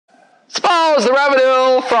Suppose the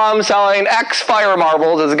revenue from selling X fire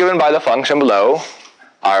marbles is given by the function below.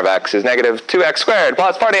 R of X is negative 2X squared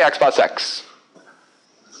plus part AX plus X.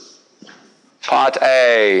 Pot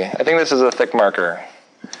A. I think this is a thick marker.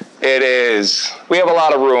 It is. We have a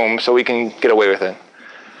lot of room, so we can get away with it.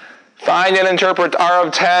 Find and interpret R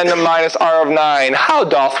of 10 minus R of 9. How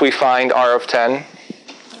doth we find R of 10?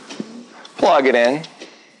 Plug it in.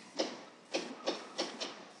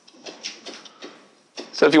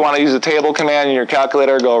 So if you want to use the table command in your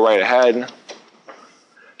calculator, go right ahead.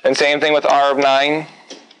 And same thing with R of 9.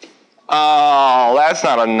 Oh, that's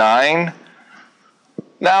not a 9.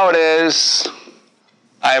 Now it is.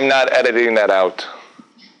 I am not editing that out.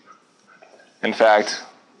 In fact,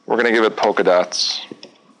 we're going to give it polka dots.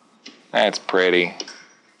 That's pretty.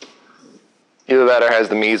 Either that or has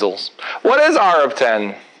the measles. What is R of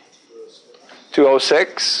 10?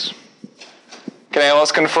 206. Can anyone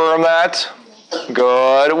else confirm that?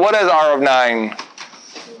 Good. What is R of 9?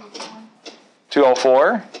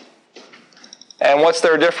 204. And what's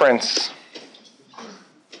their difference?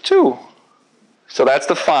 2. So that's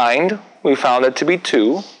the find. We found it to be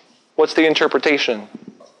 2. What's the interpretation?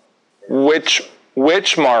 Which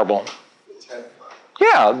marble?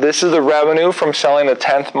 Yeah, this is the revenue from selling the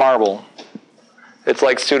 10th marble. It's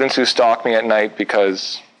like students who stalk me at night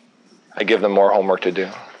because I give them more homework to do.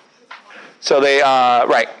 So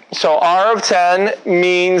right. So R of 10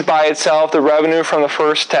 means by itself the revenue from the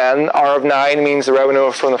first 10. R of 9 means the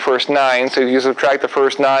revenue from the first 9. So if you subtract the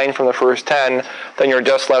first 9 from the first 10, then you're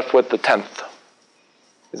just left with the 10th.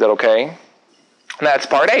 Is that okay? And that's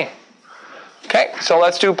part A. Okay, so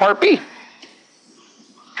let's do part B.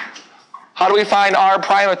 How do we find R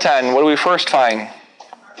prime of 10? What do we first find?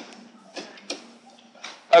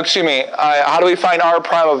 Excuse me, how do we find R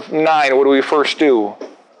prime of 9? What do we first do?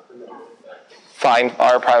 Find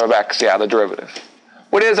R prime of X, yeah, the derivative.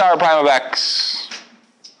 What is R prime of X?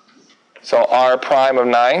 So R prime of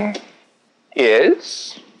 9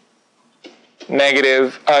 is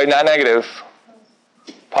negative, not negative,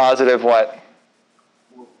 positive what?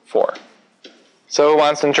 4. So who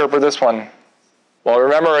wants to interpret this one? Well,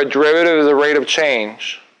 remember, a derivative is a rate of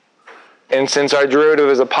change. And since our derivative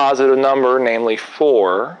is a positive number, namely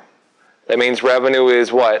 4, that means revenue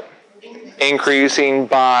is what? Increasing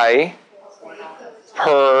by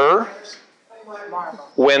per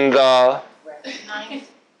when the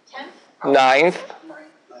 9th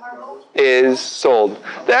is sold.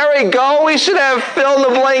 There we go. We should have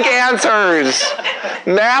fill-in-the-blank answers.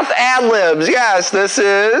 Math ad-libs. Yes, this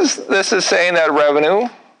is saying that revenue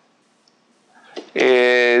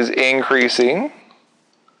is increasing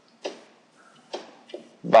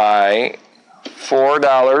by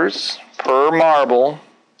 $4 per marble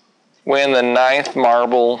when the 9th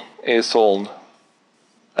marble is sold.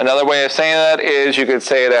 Another way of saying that is you could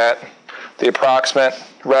say that the approximate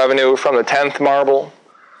revenue from the 10th marble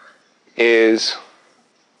is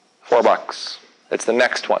 $4. It's the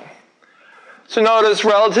next one. So notice,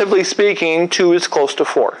 relatively speaking, 2 is close to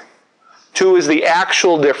 4. 2 is the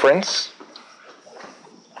actual difference.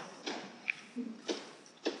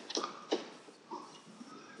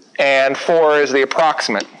 And 4 is the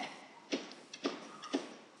approximate.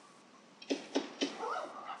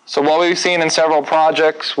 So what we've seen in several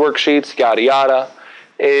projects, worksheets, yada yada,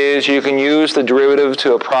 is you can use the derivative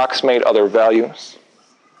to approximate other values.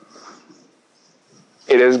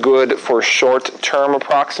 It is good for short-term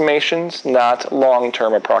approximations, not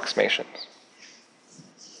long-term approximations.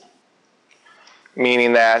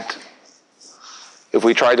 Meaning that if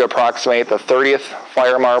we try to approximate the 30th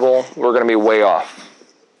fire marble, we're going to be way off,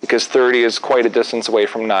 because 30 is quite a distance away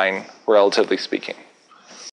from 9, relatively speaking.